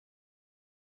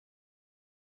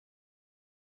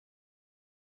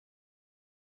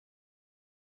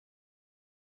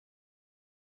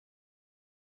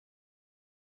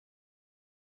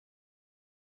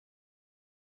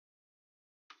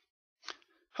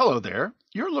Hello there.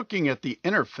 You're looking at the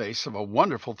interface of a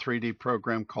wonderful 3D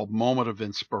program called Moment of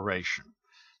Inspiration.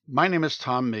 My name is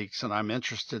Tom Meeks, and I'm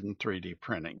interested in 3D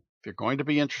printing. If you're going to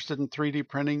be interested in 3D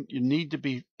printing, you need to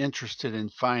be interested in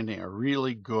finding a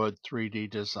really good 3D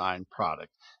design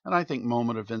product. And I think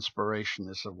Moment of Inspiration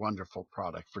is a wonderful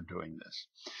product for doing this.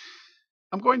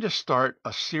 I'm going to start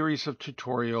a series of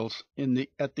tutorials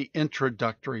at the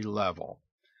introductory level.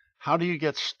 How do you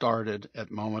get started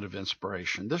at Moment of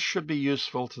Inspiration? This should be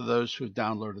useful to those who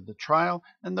downloaded the trial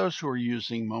and those who are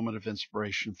using Moment of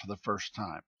Inspiration for the first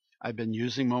time. I've been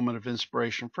using Moment of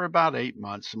Inspiration for about 8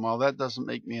 months, and while that doesn't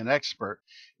make me an expert,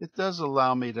 it does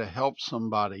allow me to help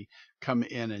somebody come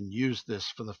in and use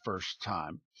this for the first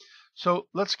time. So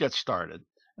let's get started.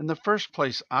 And the first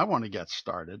place I want to get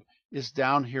started is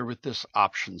down here with this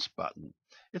Options button.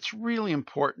 It's really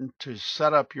important to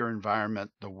set up your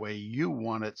environment the way you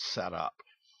want it set up.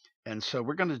 And so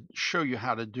we're going to show you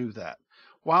how to do that.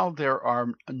 While there are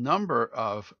a number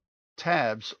of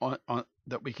tabs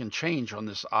that we can change on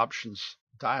this Options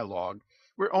dialog,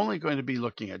 we're only going to be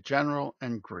looking at General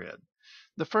and Grid.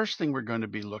 The first thing we're going to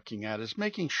be looking at is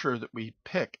making sure that we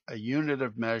pick a unit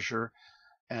of measure.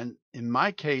 And in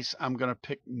my case, I'm going to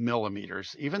pick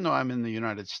millimeters. Even though I'm in the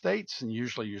United States and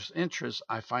usually use inches,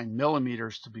 I find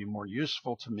millimeters to be more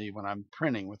useful to me when I'm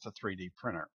printing with a 3D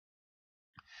printer.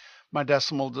 My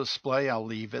decimal display, I'll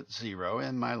leave at 0,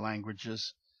 and my language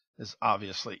is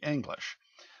obviously English.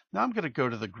 Now I'm going to go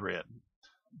to the grid.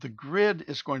 The grid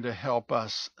is going to help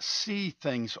us see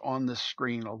things on the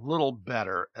screen a little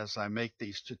better as I make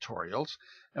these tutorials.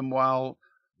 And while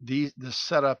the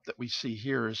setup that we see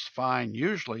here is fine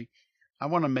usually, I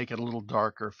want to make it a little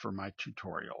darker for my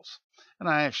tutorials. And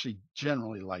I actually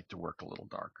generally like to work a little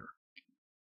darker.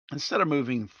 Instead of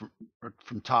moving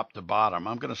from top to bottom,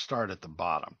 I'm going to start at the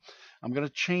bottom. I'm going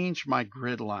to change my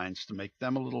grid lines to make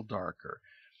them a little darker.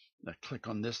 I click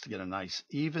on this to get a nice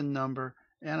even number,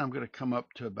 and I'm going to come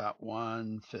up to about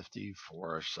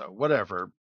 154 or so,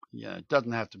 whatever. Yeah, it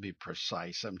doesn't have to be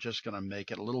precise. I'm just going to make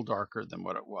it a little darker than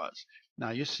what it was.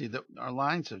 Now you see that our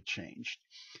lines have changed,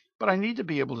 but I need to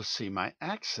be able to see my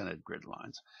accented grid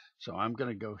lines. So I'm going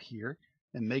to go here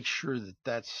and make sure that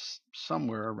that's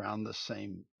somewhere around the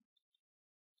same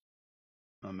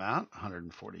amount,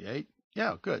 148.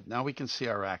 Yeah, good. Now we can see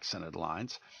our accented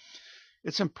lines.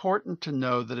 It's important to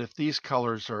know that if these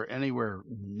colors are anywhere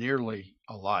nearly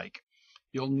alike,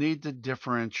 you'll need to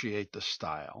differentiate the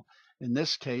style. In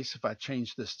this case, if I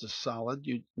change this to solid,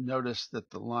 you notice that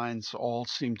the lines all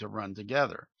seem to run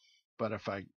together. But if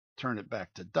I turn it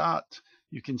back to dot,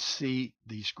 you can see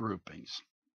these groupings.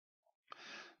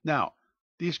 Now,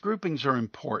 these groupings are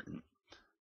important.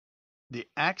 The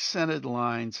accented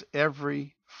lines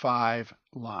every 5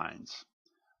 lines.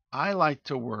 I like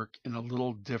to work in a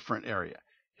little different area.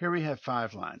 Here we have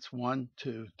 5 lines, 1,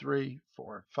 2, 3,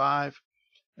 4, 5.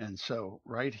 And so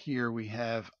right here we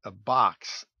have a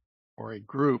box or a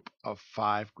group of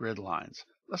 5 grid lines.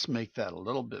 Let's make that a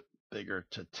little bit bigger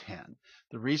to 10.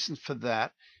 The reason for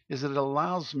that is that it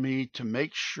allows me to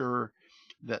make sure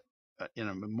that in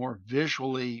a more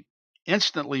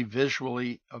instantly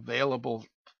visually available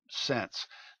sense,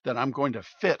 that I'm going to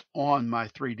fit on my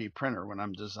 3D printer when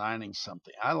I'm designing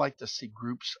something. I like to see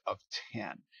groups of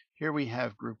 10. Here we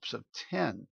have groups of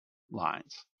 10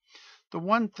 lines. The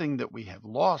one thing that we have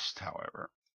lost, however,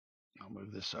 I'll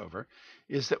move this over,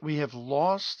 is that we have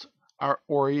lost our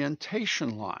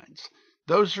orientation lines.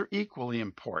 Those are equally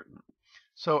important.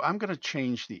 So I'm going to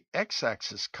change the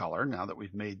x-axis color. Now that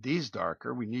we've made these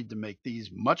darker, we need to make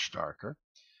these much darker.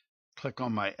 Click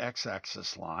on my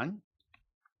x-axis line.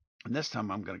 And this time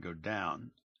I'm going to go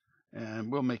down,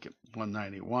 and we'll make it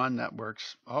 191. That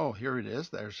works. Oh, here it is.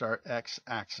 There's our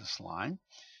x-axis line.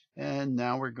 And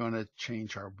now we're going to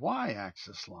change our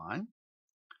y-axis line.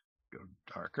 Go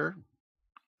darker.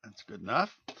 That's good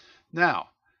enough. Now,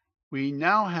 we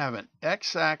now have an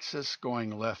x-axis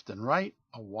going left and right,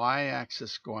 a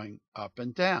y-axis going up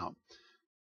and down.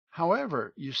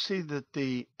 However, you see that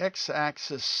the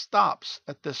x-axis stops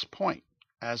at this point,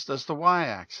 as does the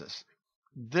y-axis.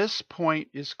 This point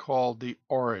is called the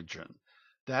origin.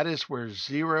 That is where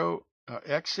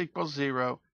x equals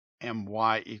 0 and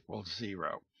y equals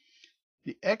 0.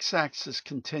 The x-axis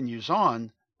continues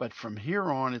on, but from here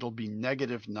on it'll be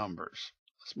negative numbers.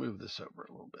 Let's move this over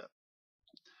a little bit.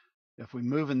 If we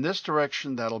move in this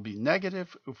direction, that'll be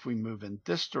negative. If we move in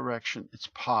this direction, it's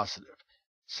positive.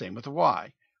 Same with the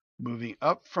y. Moving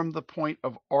up from the point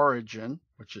of origin,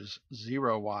 which is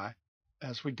 0y,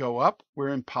 as we go up, we're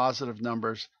in positive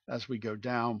numbers. As we go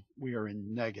down, we are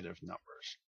in negative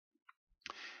numbers.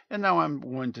 And now I'm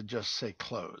going to just say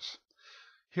close.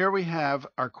 Here we have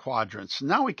our quadrants.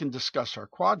 Now we can discuss our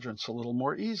quadrants a little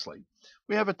more easily.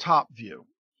 We have a top view.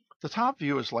 The top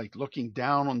view is like looking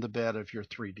down on the bed of your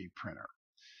 3D printer.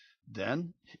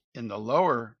 Then in the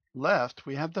lower left,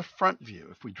 we have the front view.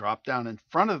 If we drop down in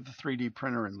front of the 3D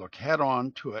printer and look head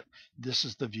on to it, this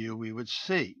is the view we would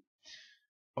see.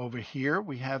 Over here,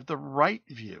 we have the right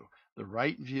view. The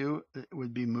right view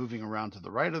would be moving around to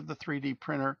the right of the 3D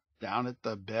printer, down at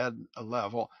the bed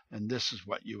level, and this is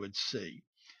what you would see.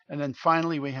 And then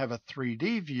finally, we have a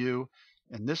 3D view,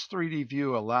 and this 3D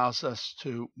view allows us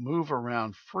to move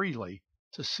around freely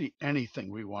to see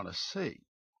anything we want to see.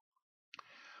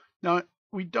 Now,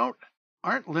 we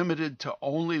aren't limited to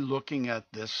only looking at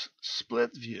this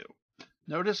split view.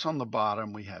 Notice on the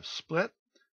bottom we have split,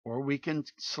 or we can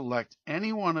select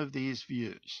any one of these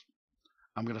views.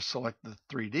 I'm going to select the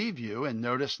 3D view, and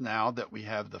notice now that we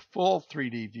have the full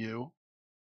 3D view.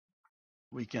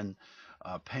 We can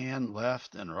pan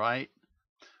left and right.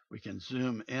 We can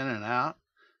zoom in and out.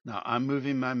 Now I'm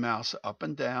moving my mouse up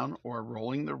and down or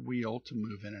rolling the wheel to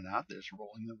move in and out. There's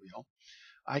rolling the wheel.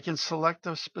 I can select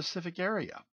a specific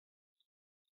area.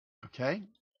 Okay,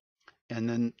 and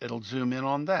then it'll zoom in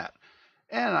on that.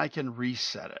 And I can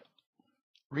reset it.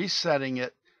 Resetting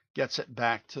it gets it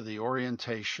back to the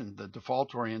orientation, the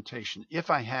default orientation. If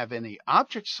I have any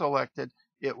objects selected,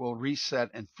 it will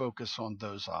reset and focus on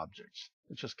those objects,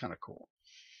 which is kind of cool.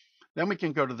 Then we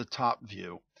can go to the top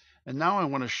view. And now I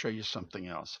want to show you something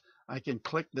else. I can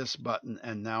click this button,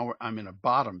 and now I'm in a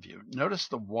bottom view. Notice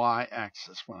the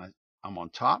y-axis when I'm on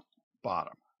top,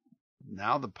 bottom.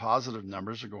 Now the positive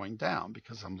numbers are going down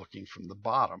because I'm looking from the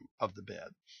bottom of the bed.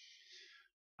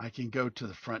 I can go to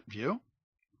the front view,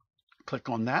 click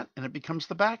on that, and it becomes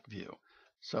the back view.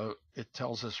 So it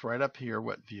tells us right up here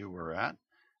what view we're at.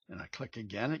 And I click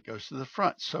again, it goes to the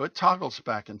front. So it toggles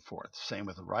back and forth. Same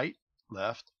with right,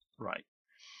 left, right.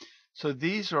 So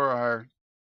these are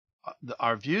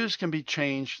our views can be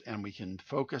changed, and we can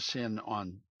focus in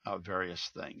on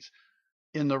various things.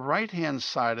 In the right-hand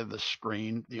side of the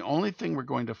screen, the only thing we're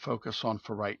going to focus on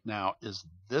for right now is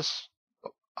this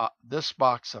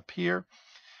box up here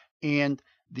and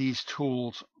these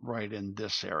tools right in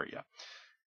this area.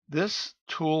 This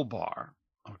toolbar,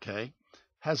 okay,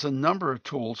 has a number of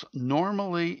tools.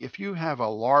 Normally, if you have a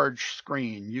large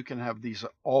screen, you can have these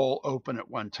all open at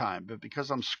one time. But because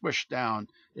I'm squished down,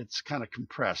 it's kind of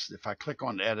compressed. If I click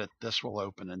on Edit, this will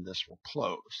open and this will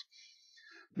close.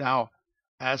 Now,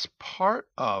 as part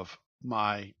of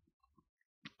my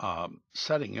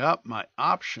setting up my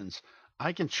options,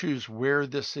 I can choose where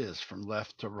this is from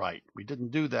left to right. We didn't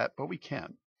do that, but we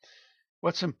can.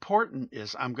 What's important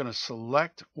is I'm going to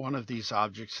select one of these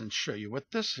objects and show you what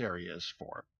this area is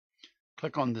for.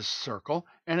 Click on this circle,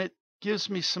 and it gives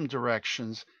me some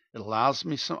directions. It allows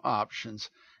me some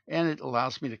options, and it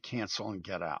allows me to cancel and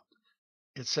get out.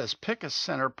 It says pick a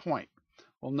center point.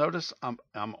 Well, notice I'm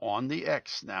on the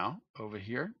X now over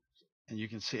here, and you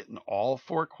can see it in all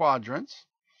 4 quadrants.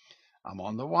 I'm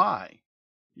on the Y.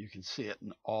 You can see it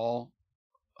in all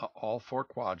 4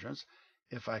 quadrants.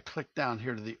 If I click down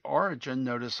here to the origin,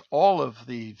 notice all of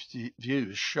the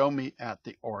views show me at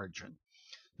the origin.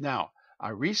 Now,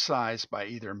 I resize by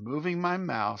either moving my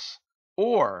mouse,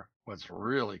 or what's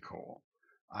really cool,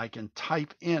 I can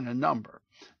type in a number.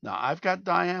 Now, I've got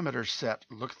diameter set.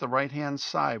 Look at the right-hand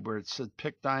side where it said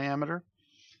pick diameter.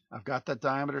 I've got that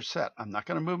diameter set. I'm not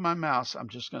going to move my mouse. I'm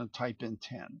just going to type in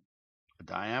 10, a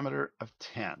diameter of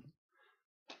 10.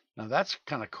 Now, that's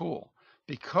kind of cool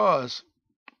because,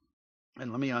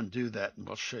 and let me undo that and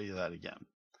we'll show you that again.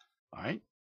 All right,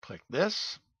 click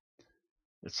this.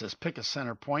 It says pick a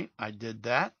center point. I did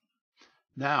that.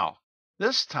 Now,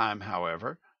 this time,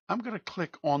 however, I'm going to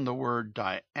click on the word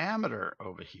diameter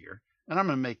over here, and I'm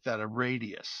going to make that a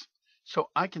radius. So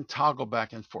I can toggle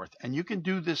back and forth, and you can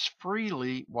do this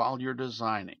freely while you're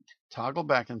designing. Toggle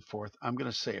back and forth. I'm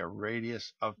going to say a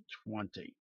radius of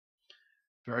 20.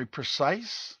 Very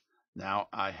precise. Now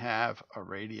I have a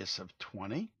radius of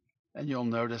 20. And you'll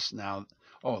notice now,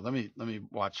 oh, let me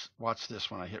watch this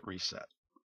when I hit reset.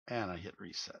 And I hit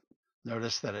reset.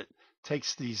 Notice that it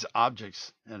takes these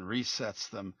objects and resets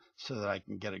them so that I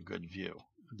can get a good view.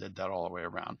 I did that all the way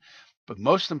around. But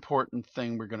most important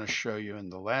thing we're going to show you, and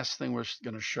the last thing we're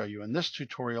going to show you in this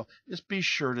tutorial, is be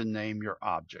sure to name your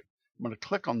object. I'm going to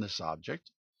click on this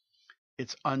object.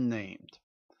 It's unnamed.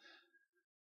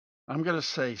 I'm going to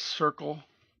say circle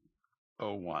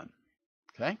 01.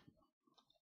 Okay?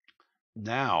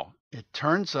 Now, it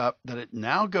turns up that it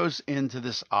now goes into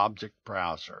this object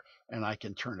browser, and I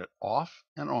can turn it off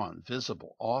and on,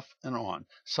 visible, off and on.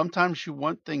 Sometimes you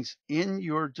want things in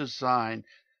your design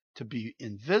to be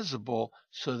invisible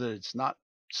so that it's not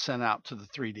sent out to the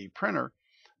 3D printer,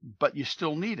 but you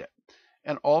still need it.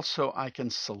 And also I can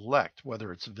select,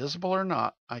 whether it's visible or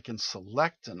not, I can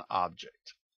select an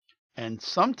object. And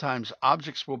sometimes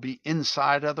objects will be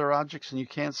inside other objects and you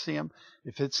can't see them.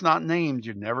 If it's not named,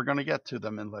 you're never going to get to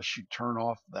them unless you turn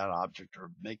off that object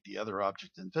or make the other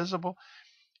object invisible.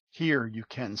 Here you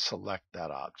can select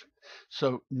that object.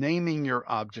 So naming your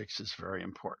objects is very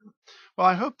important. Well,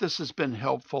 I hope this has been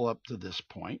helpful up to this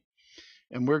point.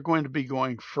 And we're going to be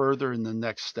going further in the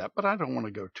next step, but I don't want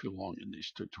to go too long in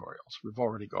these tutorials. We've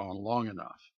already gone long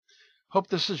enough. Hope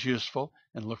this is useful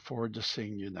and look forward to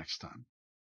seeing you next time.